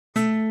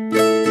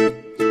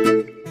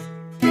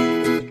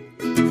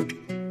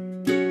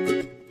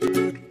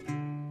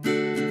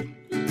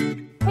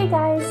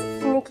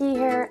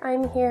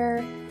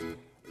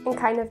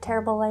kind of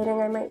terrible lighting.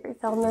 I might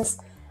refilm this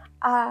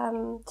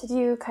to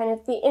do kind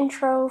of the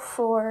intro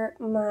for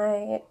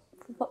my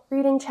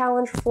reading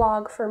challenge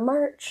vlog for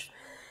March.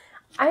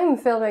 I'm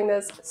filming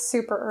this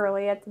super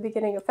early at the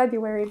beginning of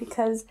February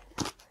because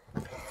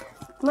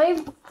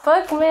my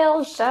book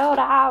mail showed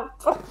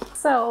up.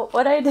 So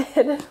what I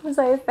did was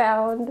I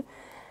found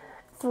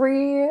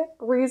 3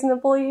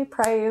 reasonably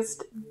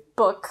priced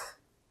book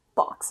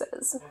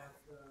boxes.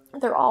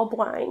 They're all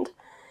blind.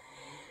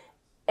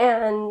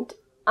 And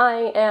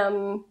I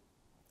am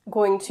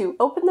going to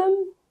open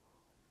them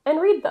and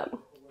read them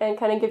and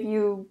kind of give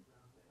you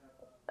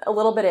a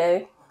little bit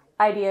of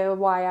idea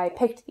why I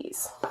picked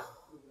these.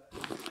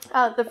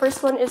 The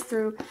first one is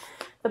through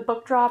the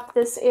Book Drop.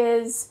 This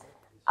is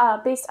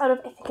based out of,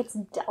 I think it's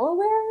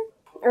Delaware,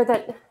 or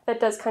that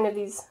does kind of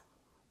these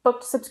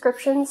book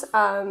subscriptions.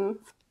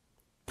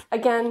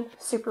 Again,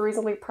 super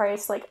reasonably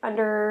priced, like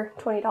under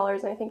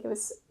 $20, and I think it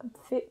was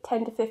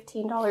 $10 to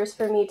 $15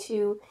 for me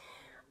to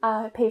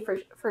pay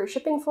for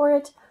shipping for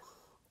it.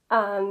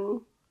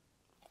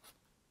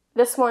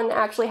 This one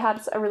actually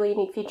has a really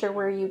unique feature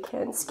where you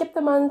can skip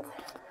the month,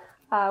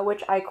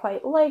 which I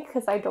quite like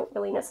because I don't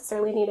really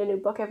necessarily need a new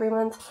book every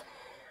month.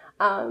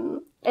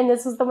 And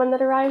this is the one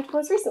that arrived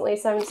most recently,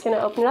 so I'm just going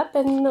to open it up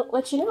and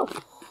let you know.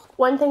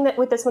 One thing that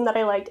with this one that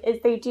I liked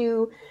is they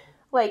do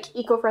like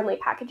eco-friendly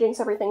packaging,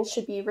 so everything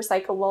should be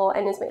recyclable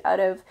and is made out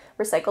of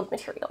recycled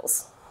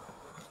materials.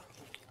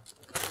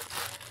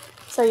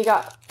 So you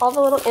got all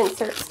the little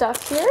insert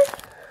stuff here.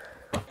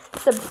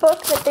 The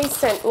book that they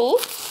sent me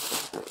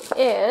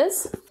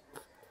is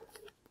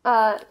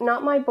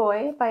Not My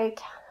Boy by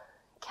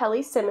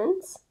Kelly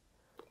Simmons.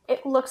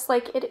 It looks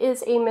like it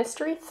is a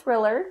mystery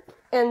thriller,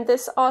 and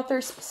this author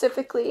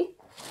specifically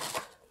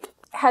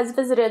has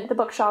visited the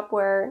bookshop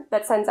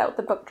that sends out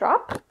the Book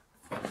Drop.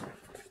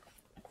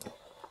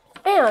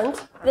 And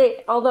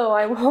although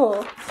I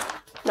will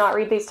not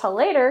read these till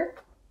later,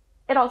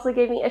 it also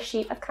gave me a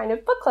sheet of kind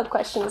of book club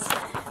questions,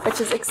 which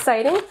is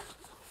exciting.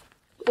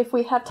 If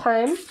we have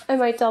time, I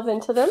might delve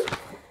into them.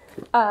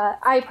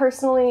 I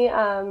personally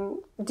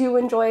do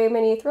enjoy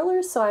many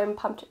thrillers, so I'm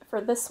pumped for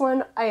this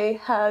one. I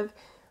have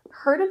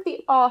heard of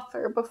the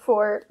author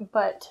before,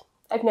 but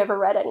I've never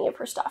read any of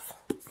her stuff.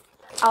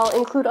 I'll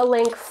include a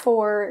link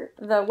for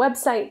the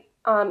website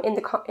in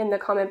the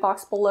comment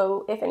box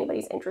below if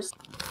anybody's interested.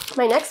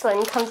 My next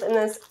one comes in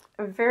this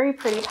very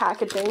pretty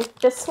packaging.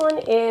 This one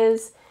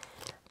is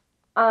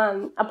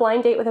a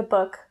blind date with a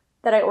book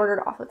that I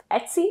ordered off of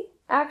Etsy,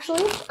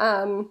 actually.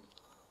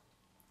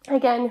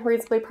 Again,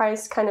 reasonably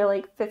priced, kind of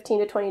like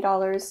 $15 to $20,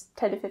 $10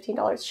 to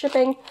 $15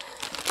 shipping.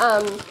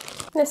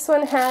 This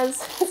one has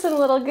some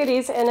little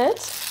goodies in it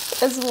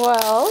as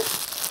well.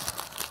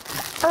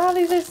 Oh,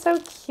 these are so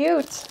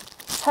cute.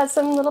 It has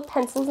some little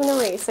pencils and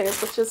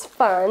erasers, which is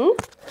fun.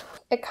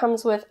 It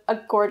comes with a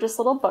gorgeous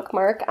little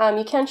bookmark.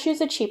 You can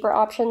choose a cheaper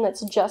option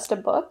that's just a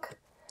book.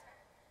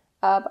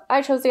 But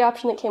I chose the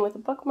option that came with a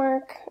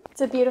bookmark.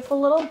 It's a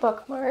beautiful little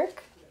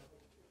bookmark.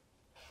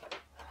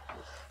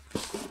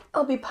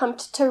 I'll be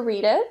pumped to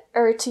read it,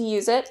 or to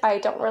use it. I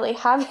don't really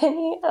have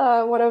any.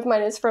 One of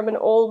mine is from an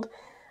old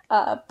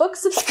book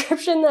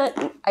subscription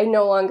that I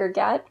no longer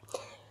get.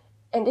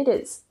 And it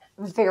is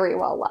very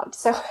well loved,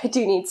 so I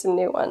do need some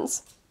new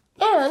ones.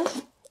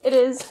 And it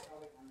is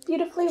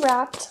beautifully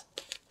wrapped,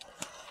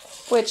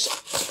 which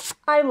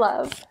I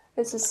love.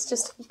 This is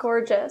just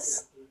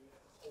gorgeous.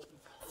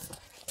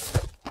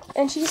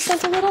 And she just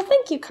sent a little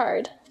thank you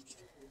card.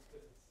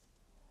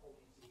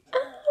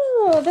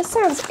 Oh, this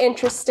sounds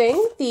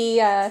interesting.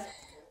 The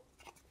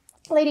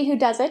lady who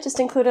does it just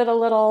included a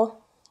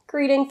little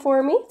greeting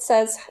for me. It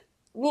says,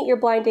 "Meet your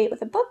blind date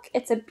with a book.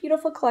 It's a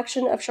beautiful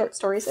collection of short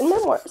stories and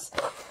memoirs."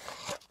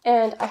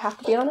 And I have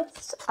to be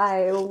honest,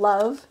 I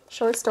love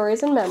short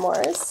stories and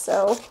memoirs,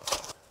 so.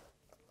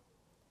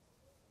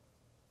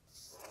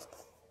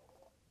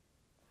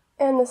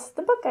 And this is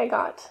the book I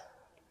got.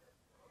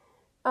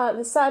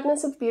 The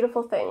Sadness of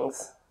Beautiful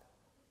Things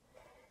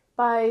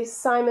by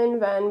Simon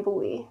Van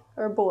Boy.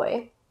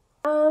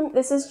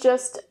 This is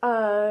just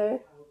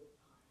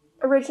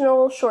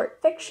original short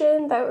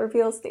fiction that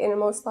reveals the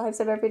innermost lives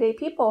of everyday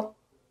people.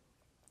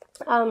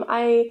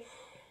 I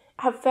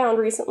have found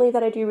recently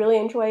that I do really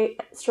enjoy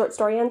short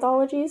story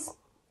anthologies,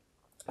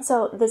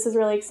 so this is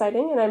really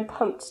exciting and I'm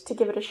pumped to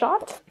give it a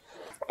shot.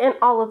 And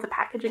all of the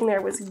packaging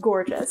there was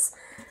gorgeous.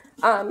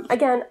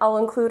 Again, I'll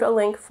include a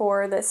link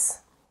for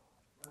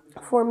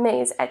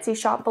May's Etsy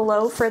shop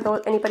below for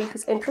anybody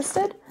who's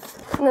interested.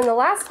 And then the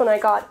last one I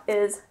got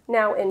is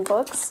Now in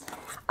Books.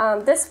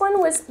 This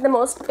one was the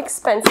most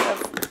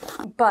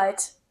expensive,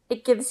 but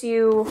it gives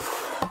you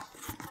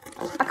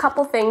a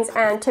couple things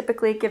and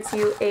typically gives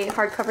you a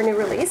hardcover new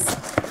release.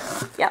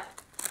 Yep,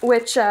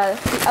 which the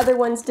other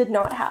ones did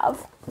not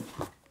have.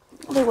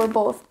 They were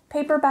both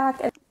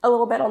paperback and a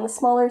little bit on the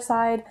smaller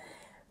side,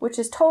 which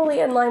is totally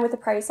in line with the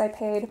price I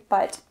paid,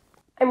 but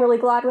I'm really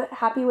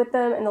happy with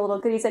them and the little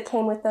goodies that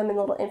came with them and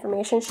the little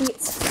information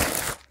sheets.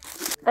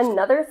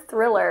 Another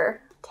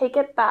thriller, Take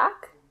It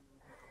Back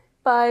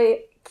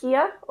by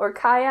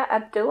Kaya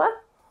Abdullah.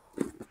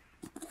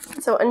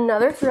 So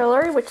another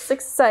thriller, which is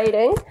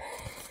exciting.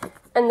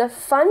 And the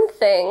fun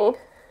thing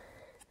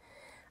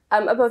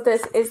about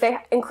this is they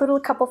included a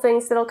couple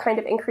things that'll kind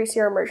of increase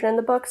your immersion in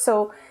the book.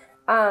 So,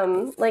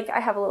 like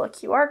I have a little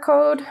QR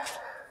code.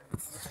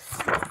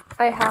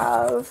 I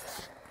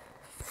have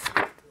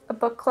a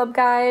book club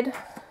guide,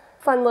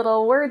 fun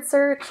little word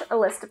search, a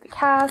list of the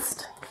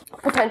cast,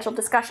 potential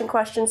discussion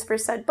questions for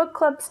said book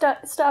club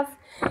stuff.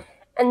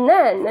 And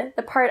then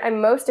the part I'm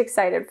most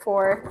excited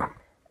for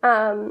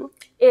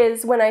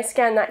is when I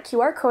scan that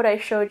QR code I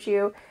showed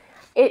you,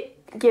 it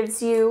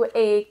gives you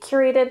a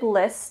curated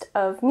list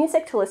of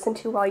music to listen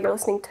to while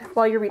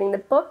you're reading the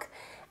book,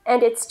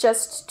 and it's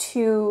just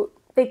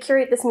they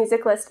curate this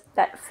music list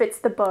that fits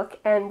the book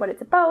and what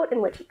it's about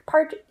and which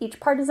each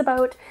part is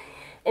about.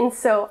 And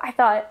so I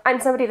thought, I'm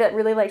somebody that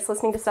really likes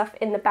listening to stuff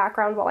in the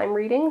background while I'm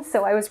reading,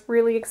 so I was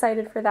really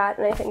excited for that,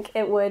 and I think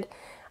it'll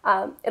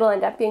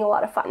end up being a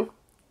lot of fun.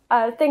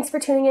 Thanks for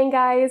tuning in,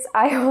 guys.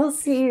 I will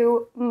see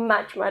you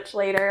much, much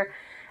later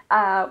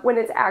when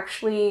it's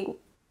actually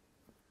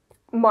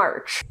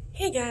March.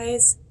 Hey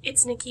guys,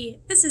 it's Nikki.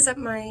 This is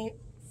my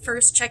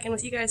first check-in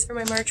with you guys for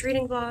my March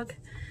reading vlog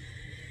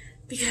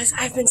because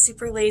I've been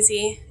super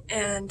lazy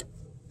and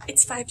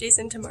it's 5 days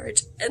into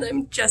March and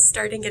I'm just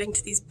starting getting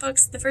to these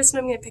books. The first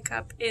one I'm going to pick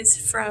up is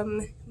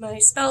from my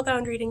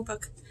Spellbound reading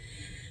book,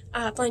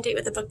 Blind Date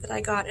with the book that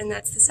I got, and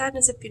that's The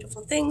Sadness of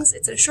Beautiful Things.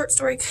 It's a short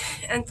story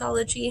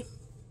anthology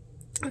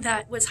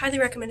that was highly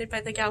recommended by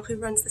the gal who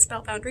runs the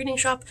Spellbound reading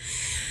shop.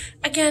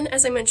 Again,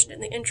 as I mentioned in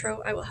the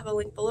intro, I will have a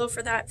link below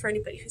for that for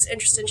anybody who's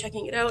interested in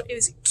checking it out. It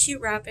was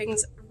cute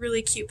wrappings,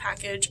 really cute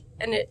package,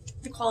 and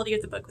the quality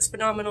of the book was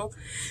phenomenal.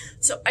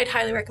 So I'd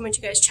highly recommend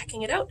you guys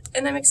checking it out,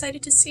 and I'm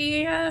excited to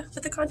see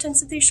what the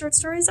contents of these short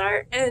stories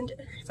are. And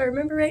if I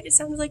remember right, it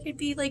sounded like it'd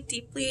be like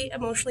deeply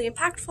emotionally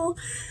impactful.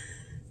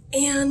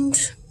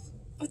 And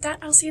with that,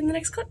 I'll see you in the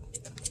next clip.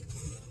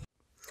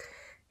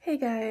 Hey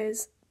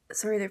guys.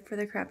 Sorry for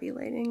the crappy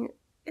lighting.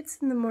 It's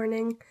in the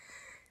morning,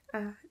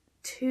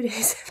 2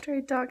 days after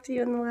I talked to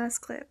you in the last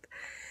clip.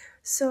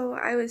 So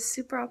I was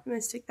super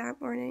optimistic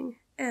that morning,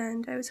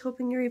 and I was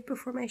hoping to read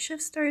before my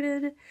shift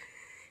started, and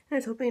I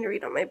was hoping to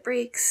read on my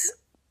breaks,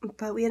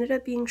 but we ended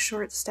up being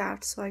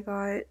short-staffed, so I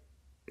got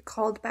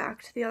called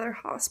back to the other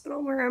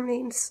hospital where our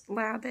main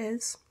lab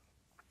is.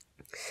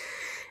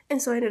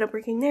 And so I ended up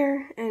working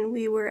there, and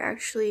we were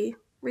actually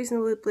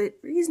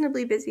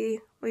reasonably busy.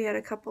 We had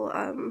a couple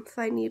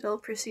fine needle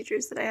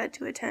procedures that I had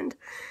to attend.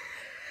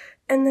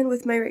 And then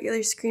with my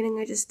regular screening,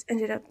 I just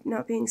ended up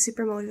not being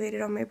super motivated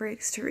on my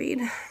breaks to read.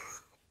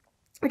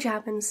 Which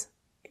happens.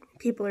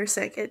 People are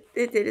sick. It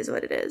is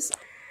what it is.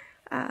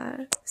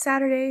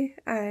 Saturday,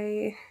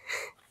 I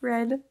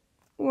read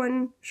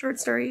one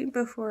short story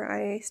before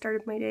I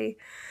started my day,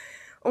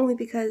 only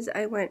because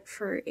I went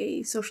for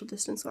a social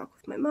distance walk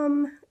with my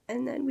mom,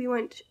 and then we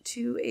went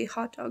to a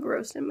hot dog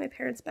roast in my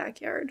parents'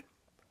 backyard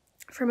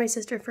for my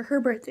sister for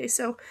her birthday.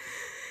 So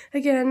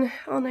again,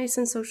 all nice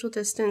and social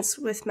distance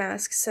with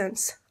masks,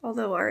 since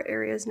although our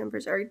area's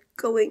numbers are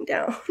going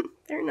down,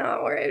 they're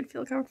not where I would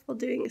feel comfortable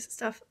doing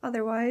stuff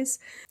otherwise.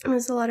 It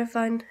was a lot of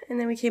fun, and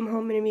then we came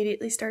home and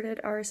immediately started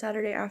our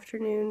Saturday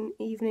afternoon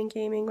evening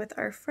gaming with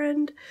our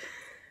friend.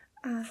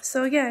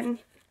 So again,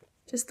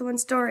 just the one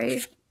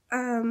story.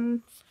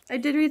 I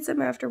did read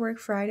some after work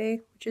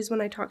Friday, which is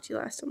when I talked to you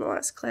last on the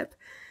last clip,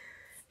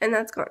 and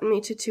that's gotten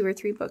me to 2 or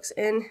 3 books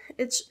in.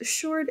 It's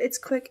short, it's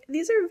quick.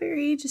 These are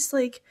very just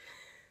like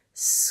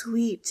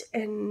sweet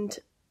and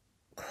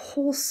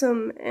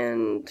wholesome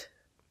and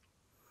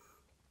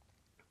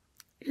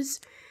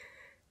just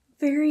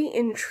very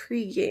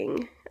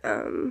intriguing.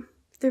 They're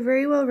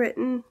very well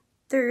written.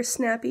 They're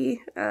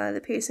snappy.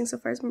 The pacing so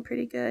far has been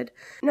pretty good.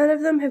 None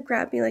of them have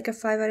grabbed me like a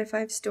 5 out of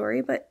 5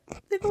 story, but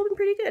they've all been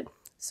pretty good.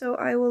 So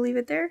I will leave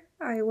it there.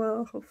 I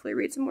will hopefully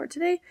read some more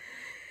today.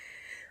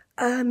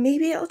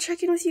 Maybe I'll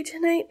check in with you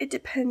tonight. It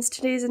depends.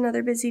 Today's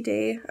another busy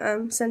day.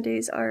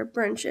 Sundays are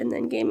brunch and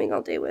then gaming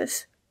all day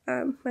with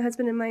my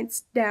husband and my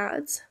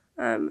dad's,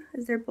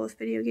 as they're both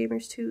video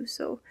gamers too.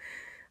 So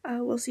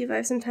we'll see if I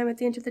have some time at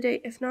the end of the day.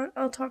 If not,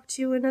 I'll talk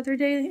to you another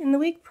day in the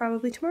week,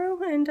 probably tomorrow,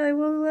 and I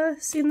will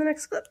see you in the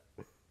next clip.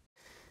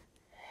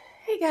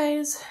 Hey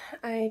guys,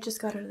 I just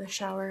got out of the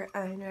shower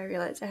and I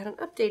realized I hadn't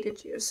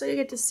updated you, so you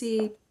get to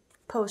see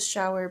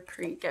post-shower,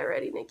 pre-get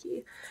ready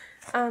Nikki.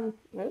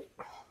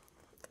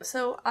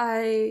 So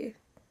I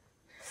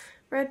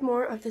read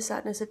more of The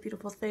Sadness of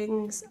Beautiful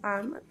Things.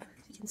 You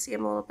can see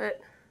I'm a little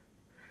bit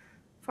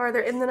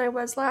farther in than I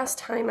was last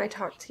time I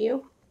talked to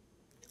you.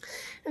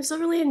 I'm still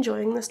really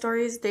enjoying the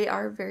stories. They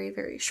are very,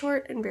 very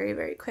short and very,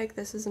 very quick.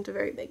 This isn't a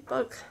very big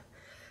book.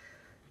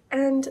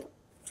 And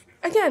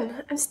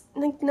again,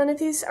 none of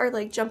these are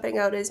like jumping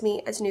out as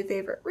new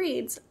favorite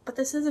reads, but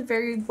this is a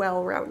very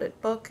well-rounded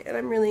book, and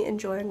I'm really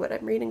enjoying what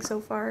I'm reading so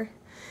far.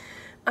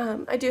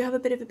 I do have a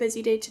bit of a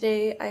busy day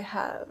today. I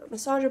have a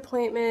massage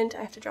appointment.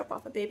 I have to drop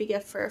off a baby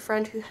gift for a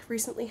friend who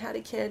recently had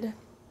a kid.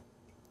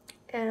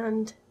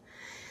 And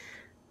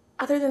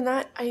other than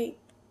that, I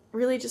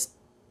really just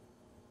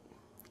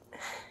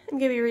am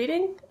gonna be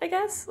reading, I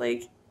guess.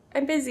 Like,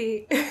 I'm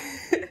busy.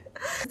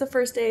 The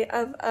first day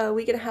of a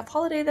week and a half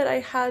holiday that I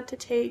had to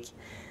take.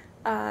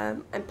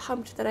 I'm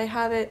pumped that I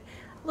have it.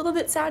 A little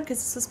bit sad because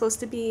this was supposed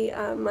to be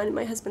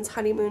my husband's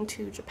honeymoon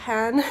to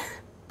Japan,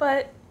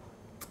 but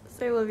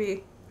c'est la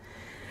vie.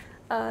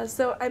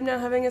 So I'm now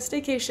having a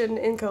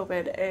staycation in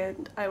COVID,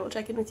 and I will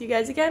check in with you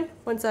guys again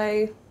once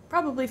I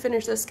probably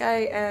finish this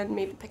guy and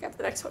maybe pick up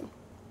the next one.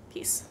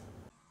 Peace.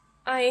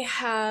 I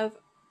have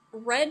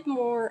read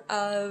more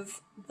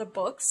of the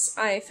books.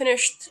 I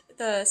finished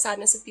The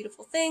Sadness of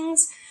Beautiful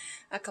Things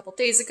a couple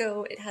days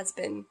ago. It has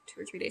been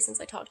 2 or 3 days since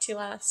I talked to you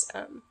last.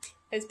 I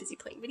was busy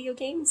playing video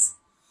games.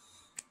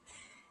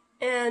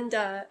 And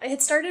I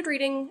had started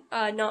reading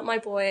Not My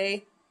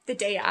Boy the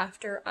day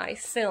after I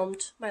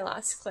filmed my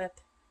last clip.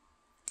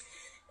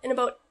 And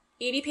about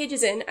 80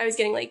 pages in, I was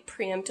getting like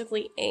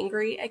preemptively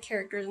angry at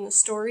characters in the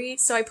story,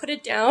 so I put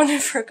it down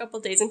for a couple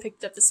days and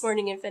picked it up this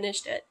morning and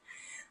finished it.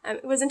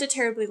 It wasn't a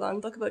terribly long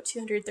book, about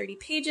 230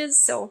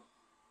 pages, so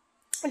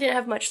I didn't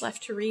have much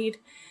left to read.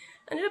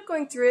 I ended up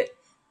going through it.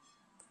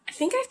 I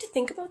think I have to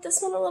think about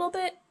this one a little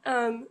bit,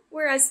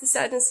 whereas The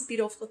Sadness of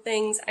Beautiful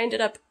Things, I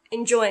ended up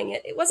enjoying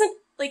it. It wasn't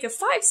like a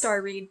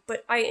 5-star read,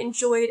 but I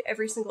enjoyed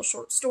every single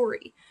short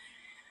story.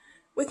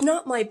 With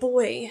Not My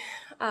Boy,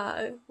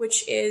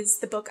 which is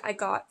the book I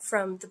got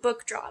from the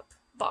book drop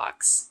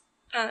box,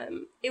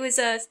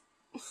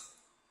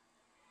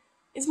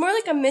 it's more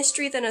like a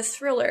mystery than a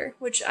thriller,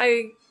 which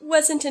I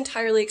wasn't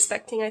entirely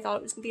expecting. I thought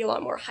it was going to be a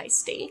lot more high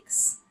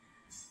stakes.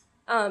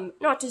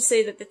 Not to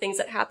say that the things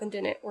that happened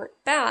in it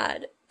weren't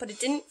bad, but it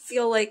didn't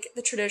feel like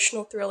the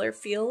traditional thriller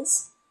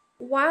feels.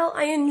 While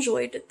I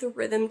enjoyed the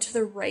rhythm to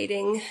the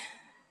writing,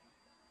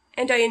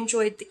 and I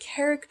enjoyed the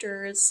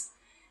characters,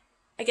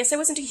 I guess I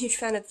wasn't a huge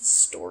fan of the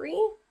story.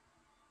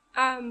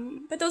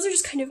 But those are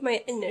just kind of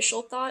my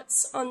initial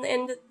thoughts on the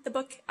end of the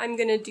book. I'm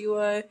gonna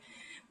do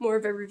more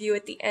of a review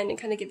at the end and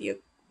kind of give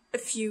you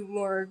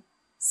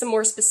some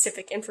more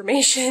specific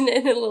information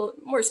and a little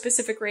more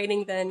specific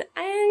rating than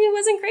I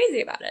wasn't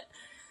crazy about it.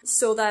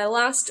 So the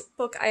last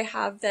book I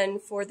have then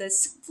for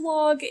this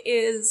vlog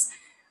is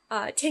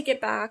Take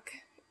It Back,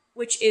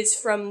 which is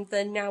from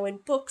the Now in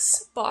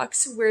Books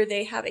box, where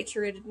they have a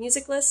curated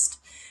music list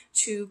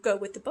to go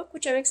with the book,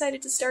 which I'm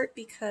excited to start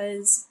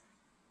because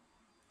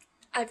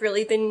I've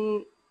really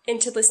been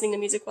into listening to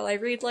music while I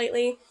read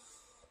lately,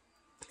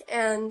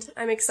 and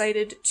I'm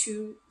excited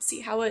to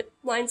see how it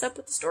lines up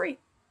with the story.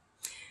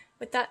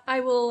 With that, I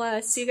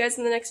will see you guys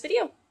in the next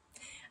video.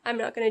 I'm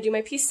not going to do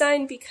my peace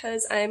sign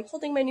because I'm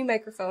holding my new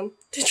microphone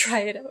to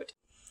try it out.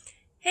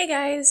 Hey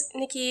guys,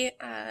 Nikki.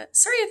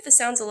 Sorry if the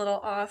sound's a little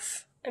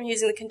off. I'm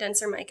using the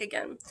condenser mic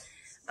again.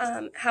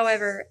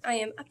 However, I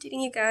am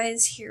updating you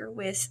guys here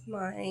with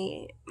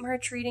my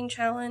March reading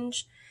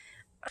challenge.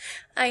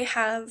 I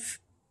have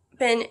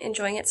been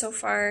enjoying it so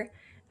far.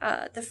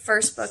 The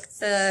first book,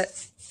 The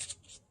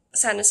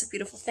Sadness of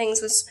Beautiful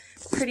Things, was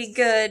pretty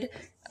good.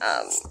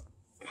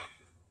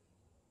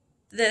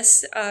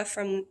 This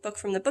book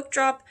from the book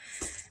drop,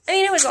 I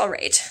mean, it was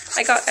alright.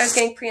 I was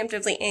getting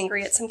preemptively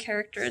angry at some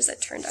characters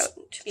that turned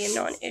out to be a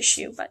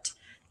non-issue, but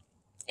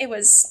it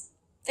was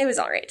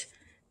alright.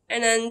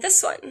 And then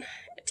this one,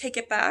 Take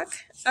It Back.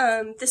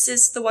 This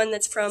is the one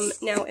that's from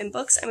Now in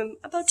Books. I'm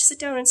about to sit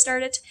down and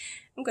start it.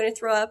 I'm going to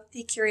throw up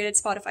the curated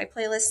Spotify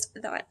playlist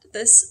that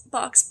this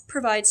box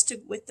provides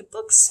with the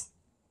books.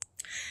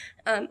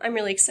 I'm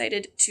really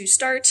excited to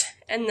start,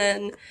 and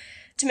then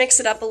to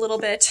mix it up a little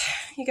bit,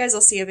 you guys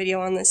will see a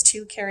video on this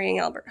too, Carrying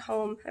Albert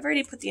Home. I've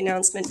already put the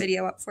announcement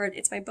video up for it.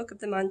 It's my book of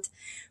the month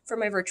for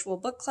my virtual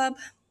book club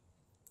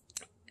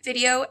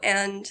video,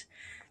 and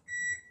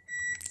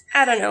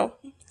I don't know.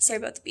 Sorry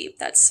about the beep.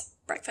 That's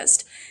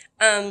breakfast.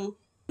 Not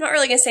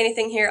really going to say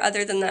anything here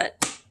other than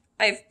that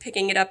I'm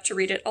picking it up to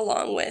read it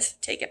along with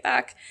Take It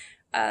Back.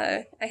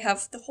 I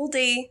have the whole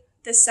day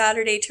this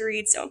Saturday to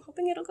read, so I'm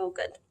hoping it'll go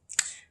good.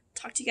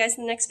 Talk to you guys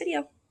in the next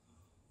video.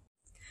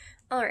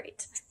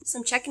 Alright, so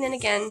I'm checking in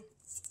again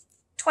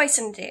twice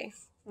in a day.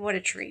 What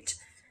a treat.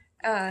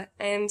 I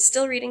am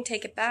still reading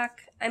Take It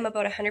Back. I'm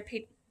about 100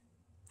 pages.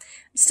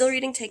 I'm still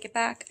reading Take It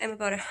Back. I'm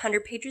about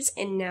 100 pages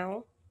in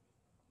now.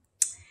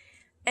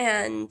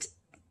 And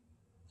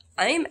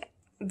I'm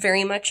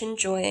very much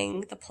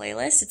enjoying the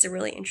playlist. It's a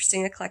really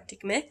interesting,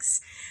 eclectic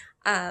mix.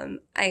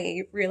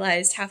 I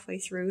realized halfway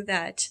through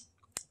that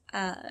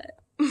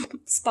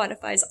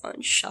Spotify's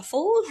on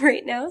shuffle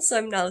right now, so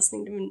I'm not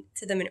listening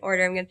to them in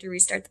order. I'm going to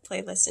restart the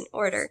playlist in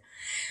order.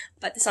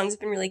 But the songs have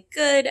been really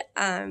good.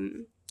 I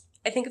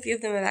think a few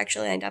of them have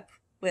actually ended up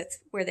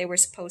with where they were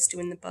supposed to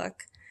in the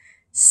book.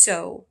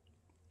 So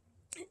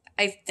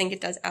I think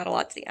it does add a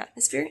lot to the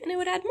atmosphere, and it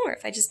would add more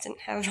if I just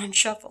didn't have it on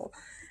shuffle.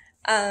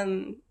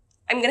 I'm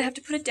going to have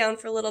to put it down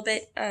for a little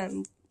bit.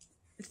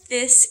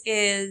 This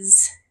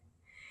is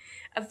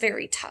a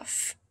very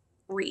tough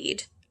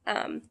read.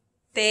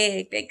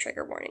 Big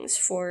trigger warnings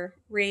for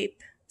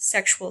rape,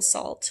 sexual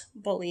assault,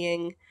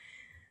 bullying.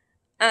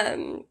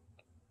 It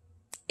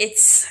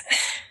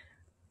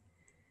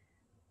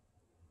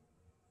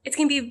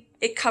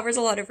covers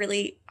a lot of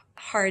really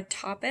hard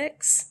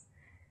topics,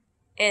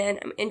 and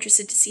I'm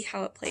interested to see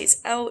how it plays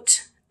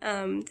out.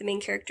 The main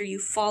character you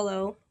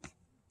follow,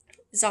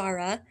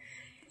 Zara,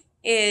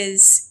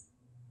 is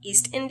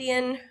East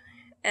Indian,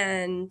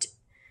 and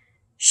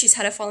she's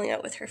had a falling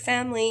out with her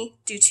family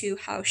due to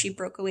how she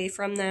broke away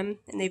from them,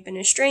 and they've been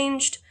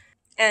estranged.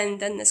 And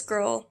then this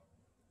girl,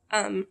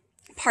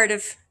 part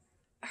of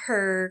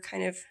her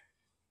kind of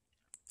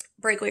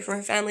breakaway from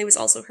her family was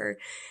also her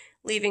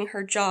leaving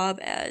her job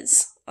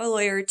as a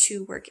lawyer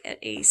to work at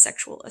a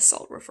sexual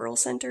assault referral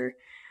center.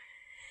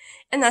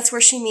 And that's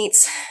where she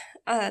meets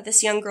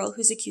this young girl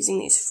who's accusing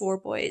these 4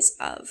 boys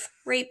of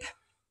rape.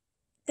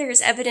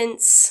 There's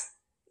evidence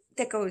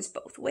that goes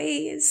both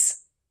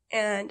ways,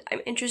 and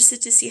I'm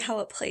interested to see how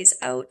it plays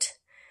out.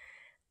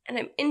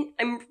 And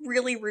I'm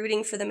really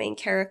rooting for the main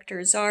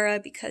character, Zara,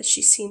 because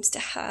she seems to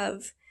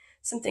have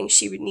something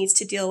she needs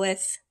to deal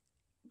with,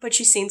 but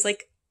she seems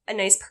like a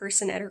nice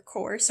person at her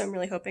core, so I'm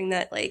really hoping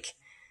that, like,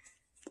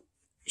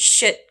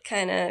 shit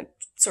kind of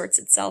sorts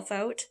itself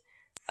out.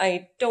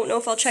 I don't know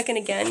if I'll check in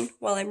again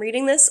while I'm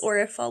reading this, or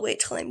if I'll wait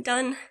till I'm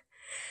done.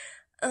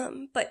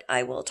 But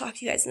I will talk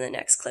to you guys in the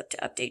next clip to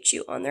update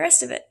you on the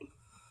rest of it.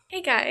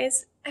 Hey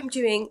guys, I'm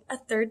doing a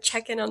 3rd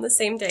check-in on the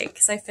same day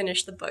because I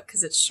finished the book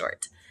because it's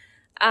short.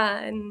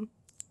 I'm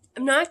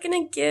not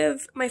gonna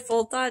give my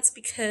full thoughts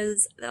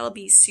because that'll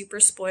be super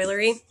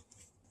spoilery,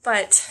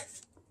 but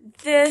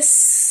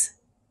this,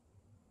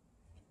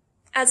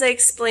 as I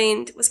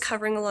explained, was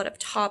covering a lot of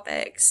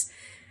topics,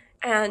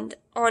 and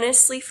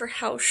honestly, for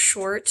how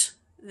short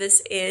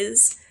this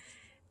is,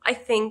 I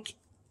think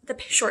the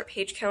short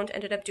page count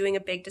ended up doing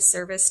a big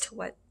disservice to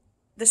what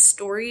the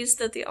stories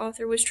that the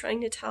author was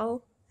trying to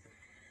tell.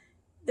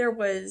 There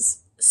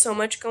was so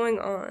much going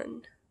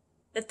on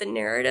that the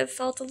narrative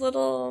felt a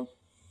little,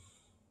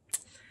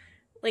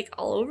 like,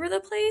 all over the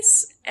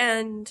place,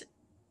 and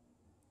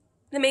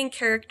the main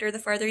character, the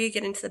farther you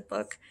get into the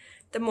book,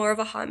 the more of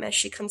a hot mess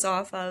she comes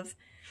off of.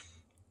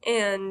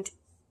 And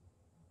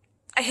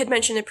I had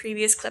mentioned in the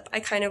previous clip, I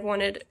kind of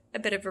wanted a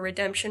bit of a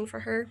redemption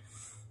for her.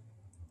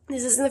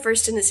 This isn't the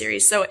first in the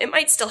series, so it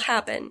might still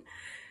happen,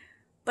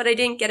 but I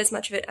didn't get as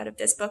much of it out of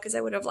this book as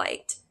I would have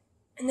liked.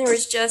 And there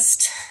was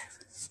just,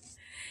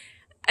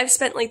 I've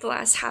spent like the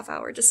last half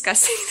hour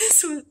discussing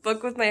this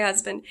book with my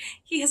husband.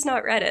 He has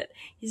not read it.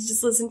 He's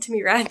just listened to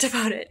me rant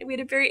about it. We had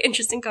a very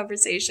interesting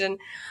conversation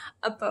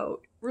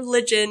about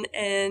religion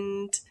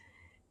and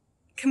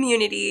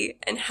community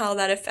and how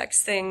that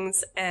affects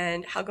things,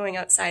 and how going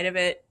outside of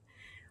it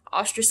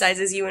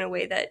ostracizes you in a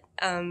way that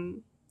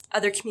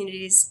other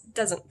communities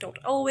don't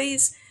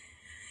always.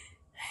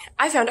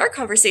 I found our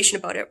conversation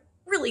about it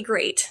really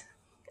great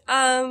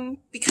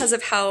because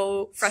of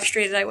how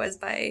frustrated I was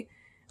by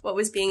what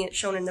was being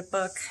shown in the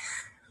book.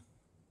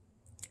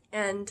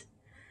 And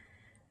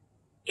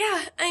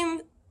yeah,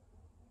 I'm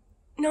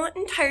not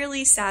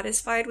entirely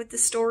satisfied with the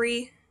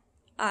story.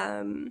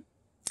 I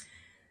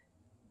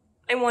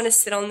want to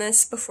sit on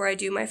this before I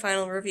do my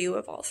final review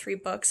of all 3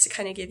 books to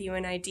kind of give you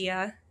an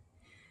idea.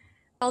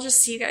 I'll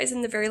just see you guys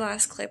in the very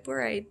last clip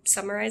where I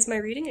summarize my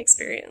reading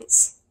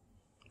experience.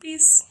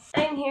 Peace.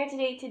 I'm here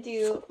today to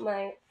do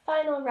my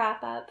final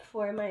wrap-up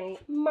for my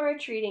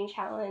March reading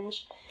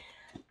challenge.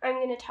 I'm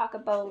going to talk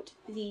about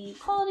the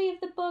quality of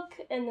the book,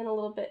 and then a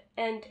little bit,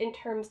 and in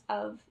terms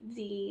of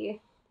the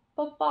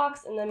book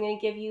box, and then I'm going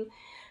to give you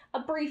a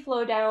brief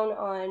lowdown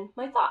on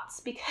my thoughts,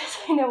 because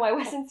I know I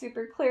wasn't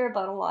super clear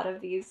about a lot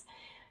of these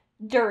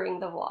during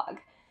the vlog.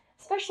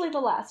 Especially the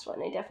last one.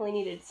 I definitely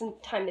needed some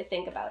time to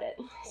think about it.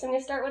 So I'm going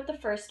to start with the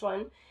first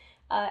one.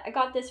 I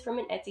got this from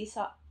an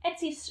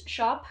Etsy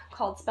shop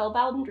called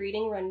Spellbound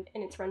Reading, and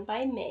it's run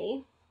by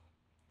May.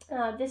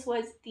 This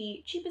was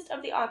the cheapest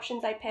of the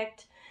options I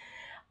picked,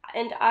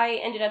 and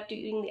I ended up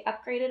doing the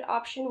upgraded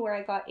option where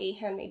I got a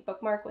handmade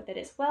bookmark with it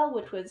as well,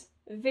 which was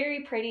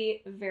very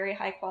pretty, very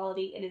high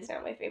quality. It is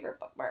now my favorite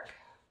bookmark.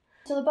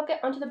 So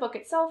onto the book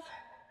itself.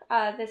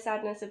 The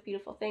Sadness of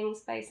Beautiful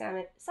Things by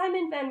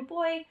Simon Van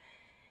Boy.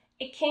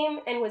 It came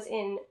and was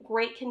in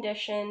great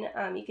condition.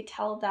 You could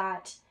tell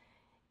that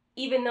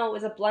even though it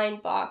was a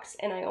blind box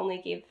and I only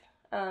gave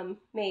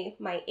May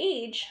my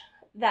age,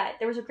 that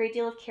there was a great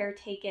deal of care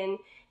taken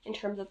in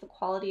terms of the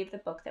quality of the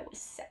book that was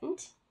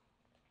sent.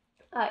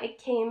 It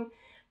came,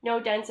 no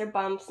dents or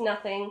bumps,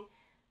 nothing,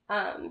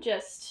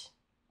 just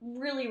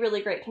really,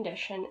 really great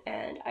condition,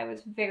 and I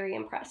was very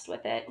impressed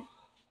with it.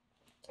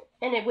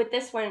 And with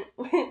this one,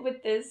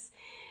 with this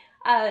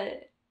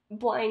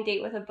blind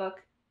date with a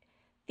book,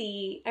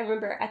 I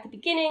remember at the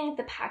beginning,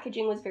 the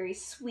packaging was very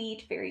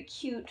sweet, very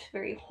cute,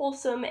 very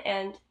wholesome,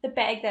 and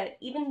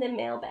even the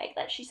mail bag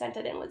that she sent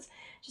it in was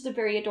just a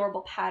very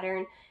adorable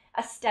pattern.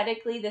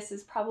 Aesthetically, this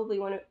is probably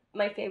one of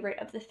my favorite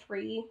of the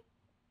 3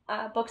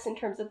 books in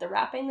terms of the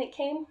wrapping that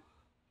came.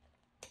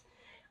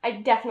 I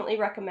definitely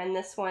recommend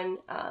this one.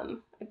 I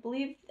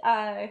believe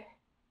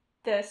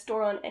the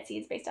store on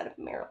Etsy is based out of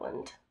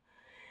Maryland.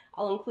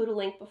 I'll include a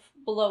link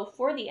below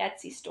for the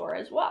Etsy store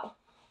as well.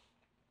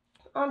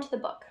 On to the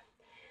book.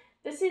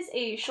 This is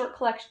a short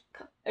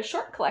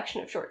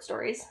collection of short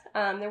stories.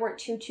 There weren't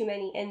too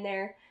many in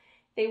there.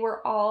 They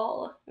were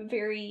all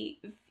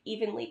very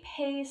evenly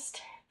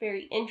paced,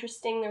 very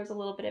interesting. There was a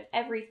little bit of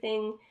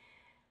everything.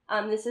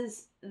 This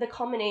is the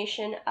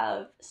culmination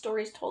of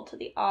stories told to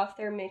the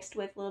author mixed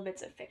with little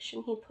bits of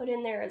fiction he put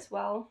in there as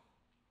well.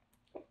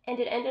 And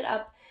it ended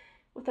up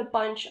with a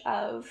bunch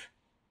of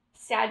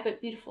sad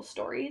but beautiful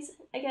stories,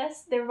 I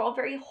guess. They were all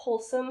very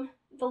wholesome.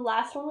 The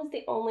last one was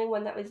the only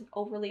one that was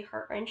overly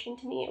heart-wrenching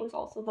to me. It was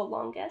also the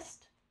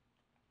longest.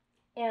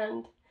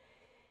 And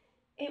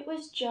it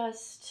was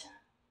just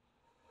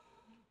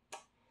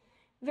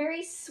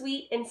very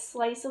sweet and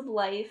slice of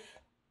life,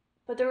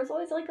 but there was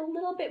always like a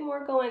little bit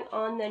more going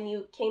on than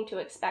you came to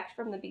expect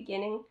from the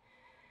beginning.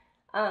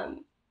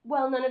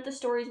 Well, none of the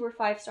stories were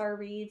 5-star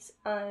reads.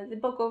 The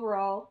book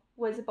overall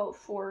was about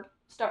 4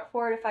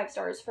 out of 5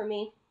 stars for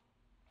me.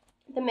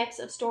 The mix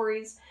of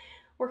stories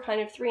were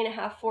kind of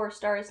 3.5, 4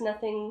 stars,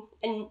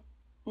 and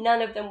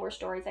none of them were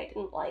stories I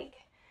didn't like.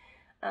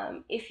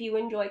 If you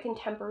enjoy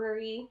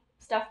contemporary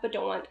stuff but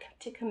don't want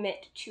to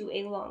commit to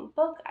a long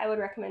book, I would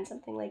recommend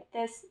something like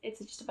this. It's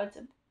just a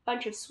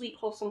bunch of sweet,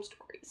 wholesome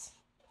stories.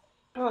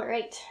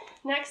 Alright,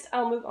 next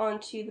I'll move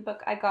on to the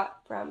book I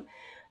got from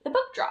the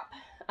Book Drop.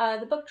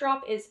 The Book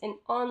Drop is an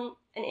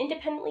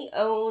independently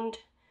owned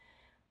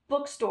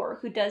bookstore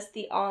who does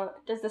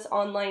this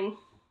online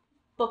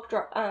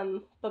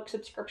book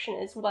subscription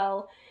as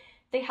well.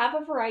 They have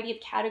a variety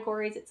of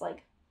categories. It's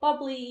like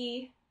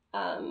bubbly,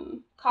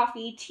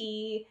 coffee,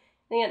 tea.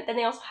 Then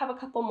they also have a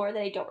couple more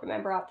that I don't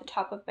remember off the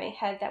top of my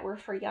head that were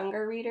for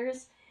younger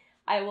readers.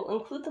 I will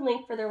include the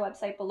link for their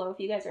website below if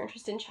you guys are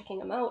interested in checking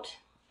them out.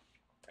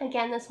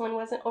 Again, this one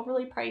wasn't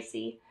overly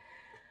pricey.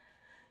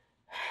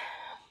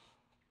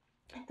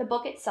 The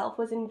book itself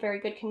was in very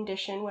good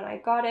condition when I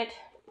got it.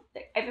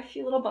 I have a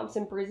few little bumps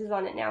and bruises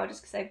on it now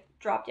just because I've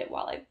dropped it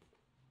while I've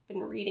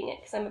been reading it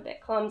because I'm a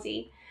bit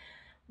clumsy.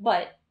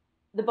 But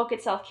the book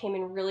itself came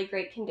in really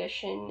great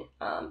condition.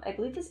 I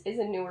believe this is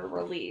a newer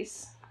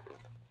release.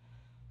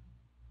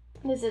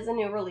 This is a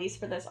new release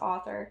for this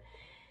author.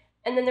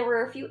 And then there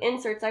were a few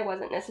inserts I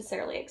wasn't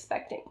necessarily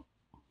expecting.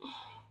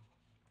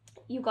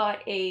 You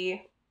got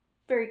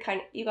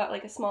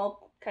like a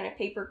small kind of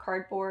paper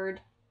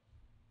cardboard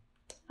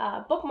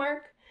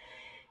bookmark,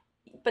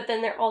 but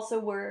then there was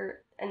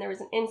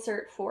an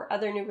insert for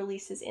other new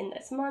releases in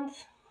this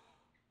month.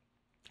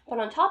 But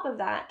on top of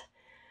that,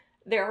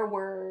 there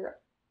were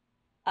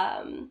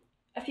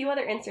a few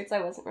other inserts I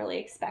wasn't really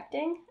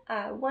expecting.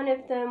 One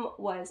of them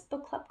was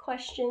book club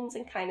questions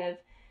and kind of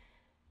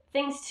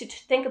things to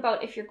think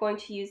about if you're going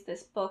to use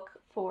this book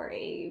for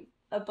a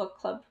book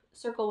club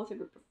circle with a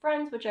group of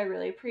friends, which I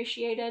really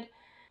appreciated.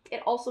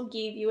 It also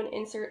gave you an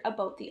insert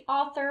about the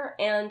author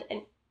and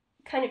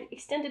kind of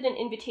extended an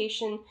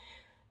invitation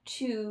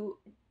to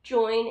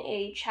join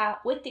a chat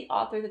with the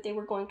author that they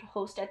were going to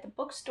host at the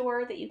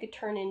bookstore that you could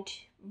turn into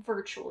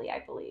virtually, I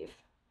believe.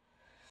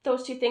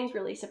 Those two things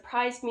really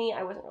surprised me.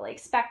 I wasn't really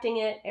expecting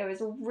it. It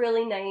was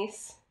really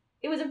nice.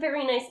 It was a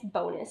very nice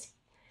bonus,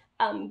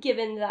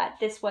 given that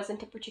this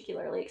wasn't a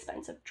particularly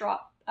expensive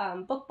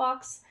book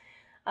box.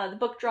 The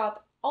Book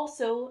Drop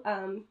also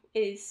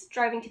is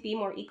striving to be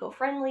more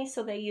eco-friendly,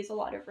 so they use a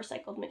lot of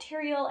recycled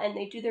material and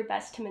they do their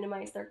best to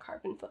minimize their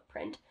carbon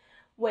footprint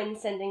when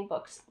sending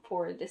books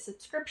for the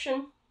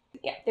subscription.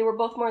 Yeah, they were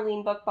both more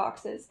lean book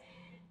boxes,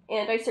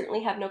 and I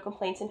certainly have no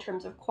complaints in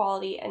terms of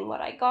quality and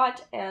what I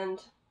got,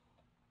 and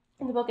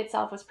the book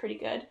itself was pretty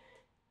good,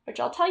 which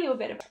I'll tell you a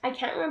bit about. I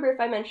can't remember if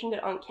I mentioned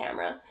it on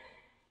camera,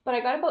 but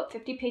I got about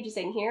 50 pages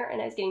in here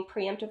and I was getting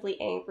preemptively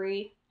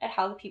angry at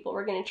how the people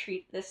were going to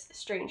treat this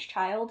strange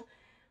child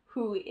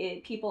who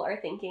people are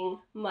thinking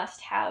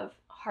must have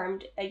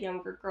harmed a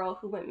younger girl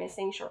who went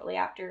missing shortly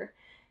after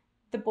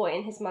the boy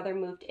and his mother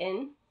moved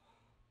in.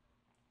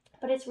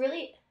 But it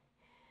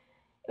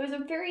was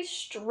a very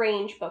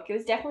strange book. It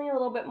was definitely a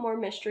little bit more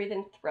mystery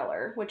than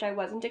thriller, which I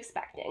wasn't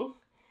expecting.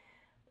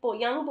 A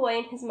young boy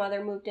and his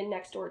mother moved in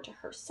next door to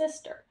her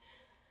sister.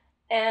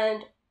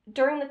 And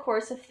during the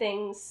course of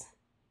things,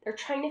 they're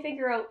trying to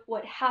figure out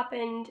what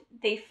happened.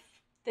 The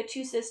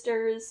two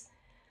sisters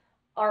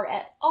are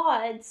at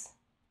odds,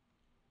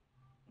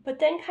 but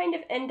then kind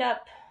of end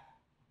up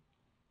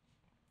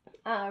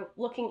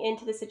looking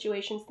into the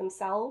situations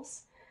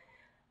themselves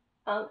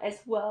as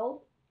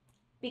well,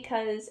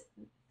 because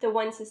the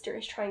one sister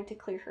is trying to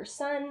clear her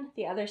son,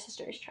 the other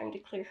sister is trying to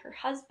clear her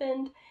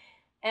husband,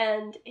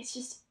 and it's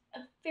just a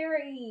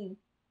very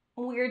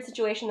weird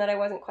situation that I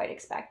wasn't quite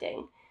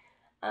expecting.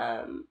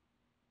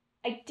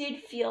 I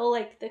did feel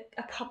like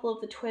a couple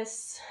of the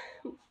twists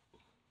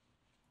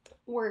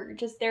were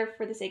just there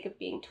for the sake of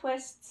being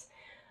twists.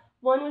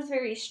 One was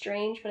very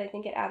strange, but I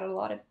think it added a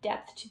lot of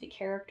depth to the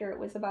character. It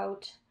was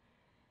about...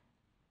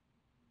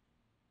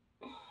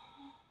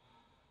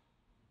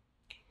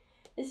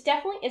 This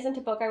definitely isn't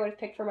a book I would have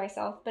picked for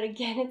myself, but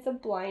again, it's a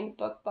blind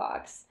book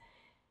box.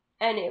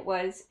 And it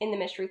was in the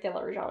mystery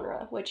thriller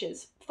genre, which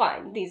is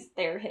fine.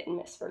 They're hit and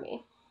miss for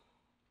me.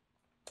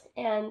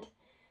 And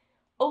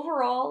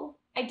overall,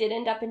 I did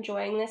end up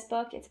enjoying this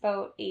book. It's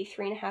about a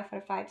 3.5 out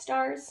of 5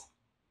 stars.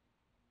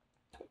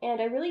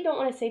 And I really don't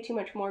want to say too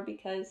much more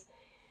because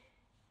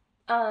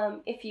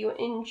If you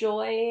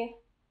enjoy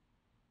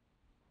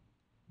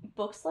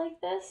books like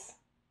this,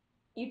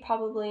 you'd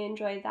probably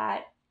enjoy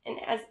that. And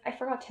as I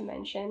forgot to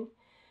mention,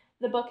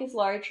 the book is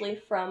largely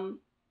from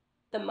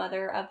the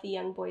mother of the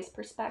young boy's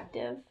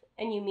perspective,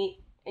 and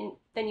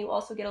then you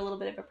also get a little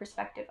bit of a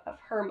perspective of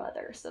her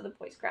mother, so the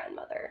boy's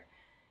grandmother.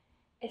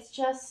 It's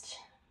just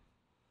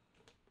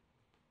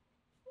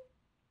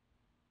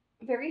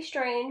very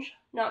strange,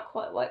 not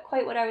quite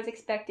what I was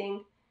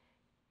expecting,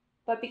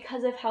 but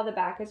because of how the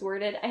back is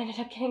worded, I ended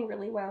up getting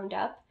really wound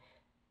up.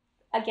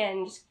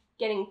 Again, just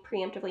getting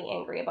preemptively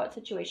angry about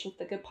situations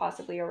that could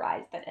possibly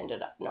arise that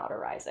ended up not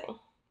arising.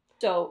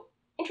 So,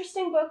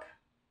 interesting book.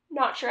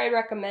 Not sure I'd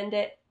recommend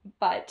it,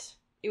 but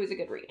it was a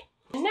good read.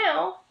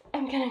 Now,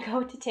 I'm gonna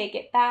go to Take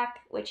It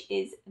Back, which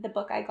is the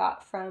book I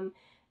got from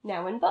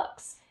Now in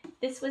Books.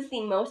 This was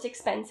the most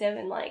expensive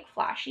and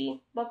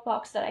flashy book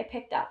box that I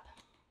picked up.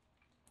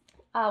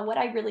 What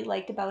I really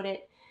liked about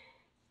it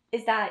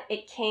is that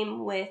it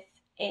came with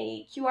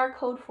a QR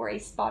code for a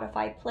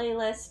Spotify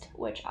playlist,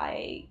 which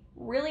I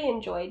really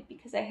enjoyed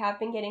because I have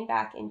been getting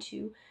back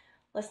into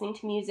listening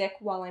to music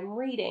while I'm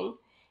reading,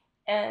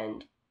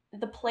 and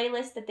the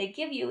playlist that they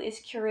give you is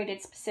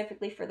curated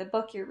specifically for the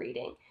book you're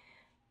reading.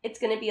 It's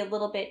going to be a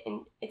little bit,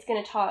 it's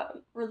going to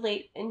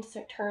relate in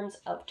terms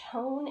of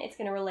tone, it's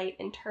going to relate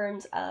in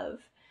terms of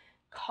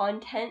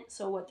content,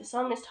 so what the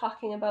song is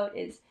talking about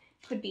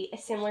could be a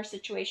similar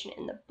situation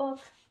in the book,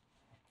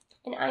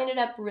 and I ended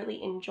up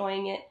really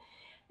enjoying it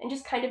and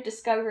just kind of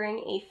discovering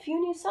a few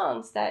new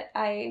songs that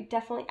I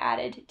definitely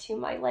added to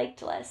my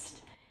liked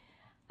list.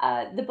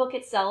 The book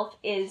itself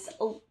is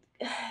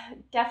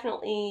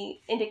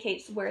definitely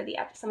indicates where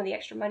some of the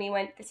extra money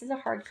went. This is a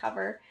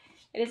hardcover.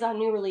 It is a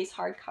new release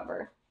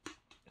hardcover,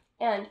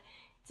 and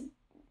it's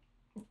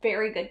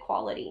very good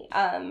quality.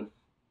 I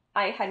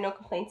had no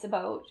complaints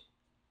about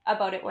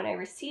it when I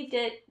received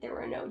it. There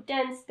were no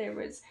dents. It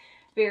was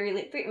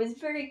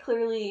very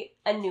clearly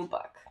a new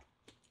book,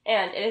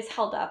 and it is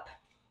held up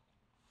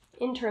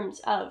in terms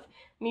of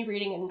me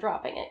reading it and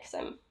dropping it because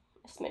I'm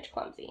a smidge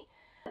clumsy.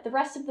 The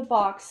rest of the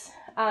box,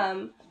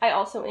 I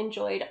also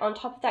enjoyed. On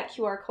top of that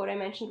QR code I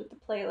mentioned with the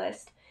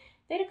playlist,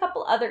 they had a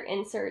couple other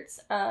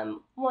inserts.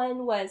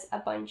 One was a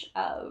bunch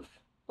of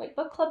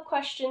book club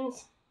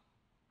questions,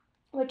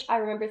 which I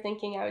remember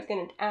thinking I was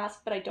going to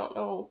ask, but I don't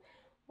know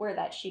where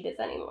that sheet is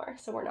anymore,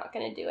 so we're not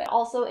going to do it.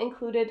 Also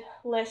included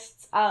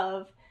lists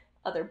of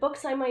other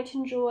books I might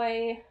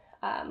enjoy,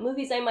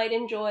 movies I might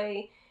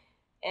enjoy,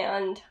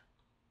 and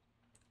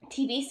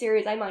TV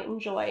series I might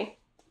enjoy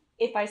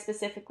if I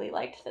specifically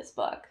liked this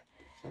book.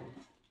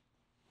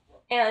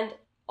 And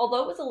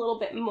although it was a little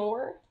bit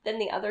more than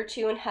the other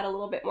two and had a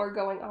little bit more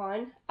going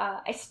on,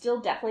 I still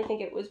definitely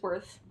think it was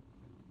worth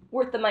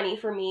the money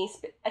for me,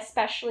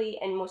 especially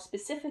and most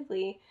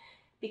specifically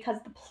because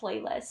the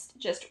playlist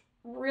just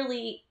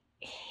really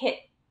hit,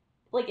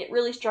 it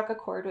really struck a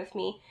chord with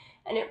me,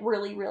 and it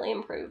really, really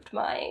improved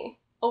my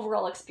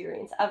overall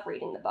experience of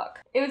reading the book.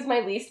 It was my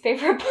least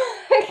favorite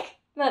book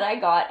that I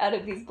got out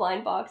of these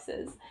blind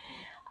boxes.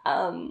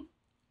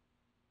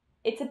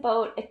 It's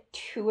about a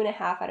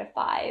 2.5 out of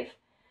 5.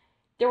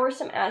 There were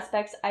some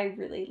aspects I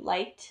really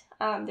liked.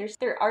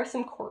 There are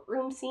some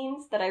courtroom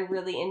scenes that I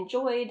really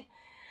enjoyed.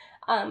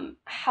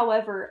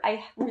 However,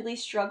 I really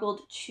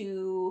struggled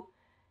to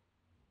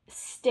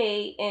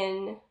stay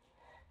in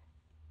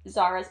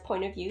Zara's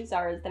point of view.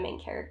 Zara is the main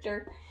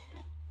character.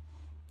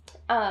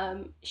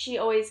 She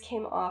always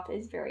came off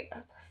as very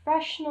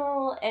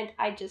unprofessional, and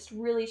I just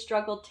really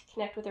struggled to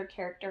connect with her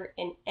character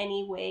in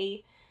any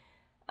way.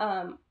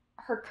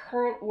 Her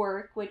current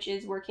work, which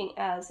is working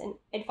as an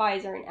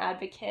advisor and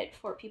advocate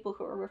for people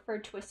who are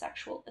referred to a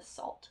sexual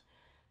assault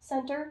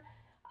center,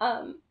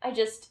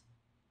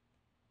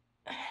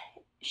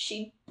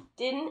 she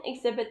didn't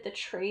exhibit the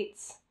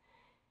traits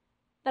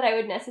that I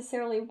would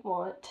necessarily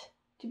want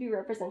to be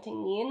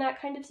representing me in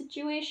that kind of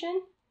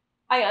situation.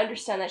 I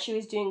understand that she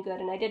was doing good,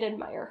 and I did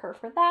admire her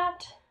for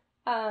that.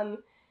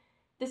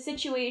 The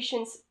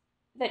situations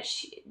that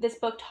this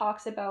book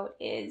talks about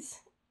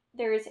is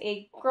there is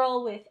a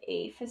girl with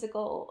a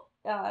physical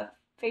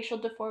facial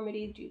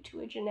deformity due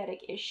to a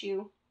genetic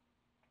issue,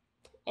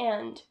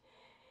 and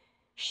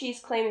she's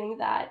claiming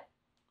that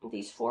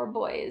these 4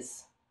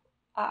 boys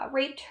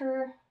raped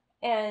her,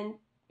 and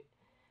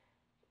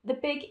the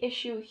big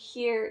issue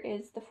here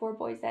is the 4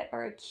 boys that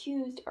are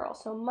accused are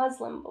also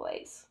Muslim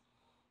boys.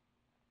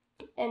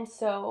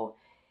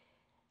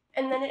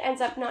 And then it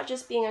ends up not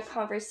just being a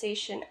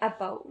conversation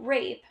about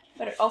rape,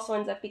 but it also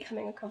ends up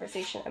becoming a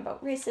conversation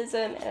about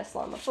racism and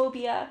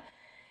Islamophobia.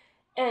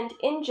 And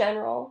in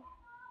general,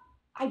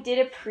 I did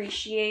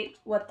appreciate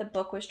what the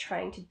book was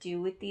trying to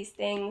do with these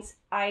things.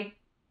 I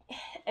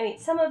mean,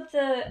 some of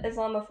the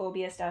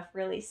Islamophobia stuff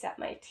really set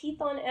my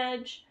teeth on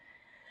edge.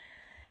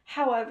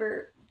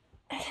 However,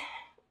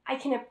 I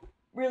can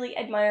really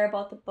admire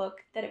about the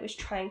book that it was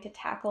trying to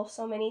tackle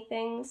so many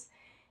things.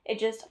 It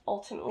just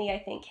ultimately, I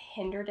think,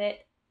 hindered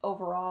it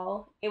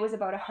overall. It was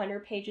about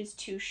 100 pages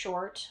too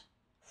short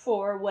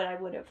for what I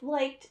would have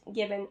liked,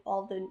 given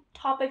all the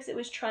topics it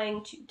was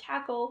trying to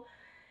tackle.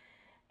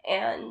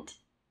 And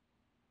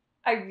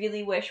I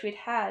really wish we'd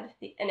had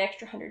an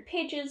extra 100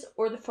 pages,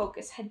 or the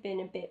focus had been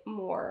a bit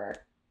more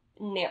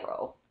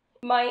narrow.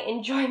 My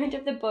enjoyment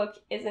of the book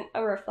isn't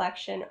a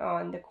reflection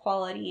on the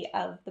quality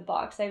of the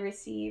box I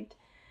received.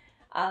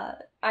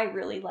 I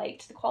really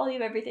liked the quality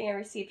of everything I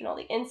received and all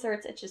the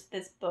inserts. It's just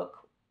this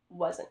book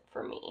wasn't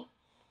for me.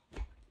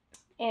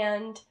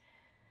 And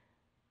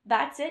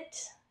that's it.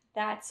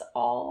 That's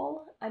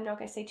all. I'm not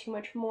going to say too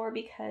much more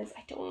because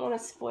I don't want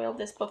to spoil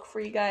this book for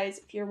you guys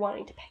if you're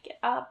wanting to pick it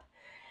up.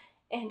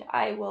 And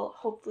I will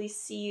hopefully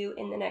see you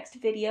in the next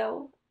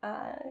video.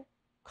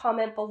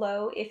 Comment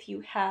below if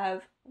you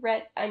have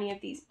read any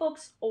of these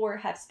books or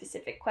have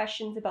specific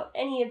questions about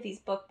any of these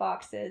book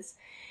boxes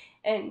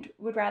and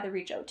would rather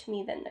reach out to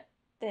me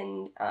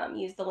than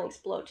use the links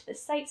below to the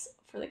sites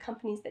for the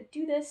companies that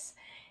do this.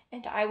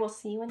 And I will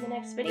see you in the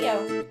next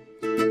video.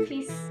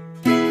 Peace.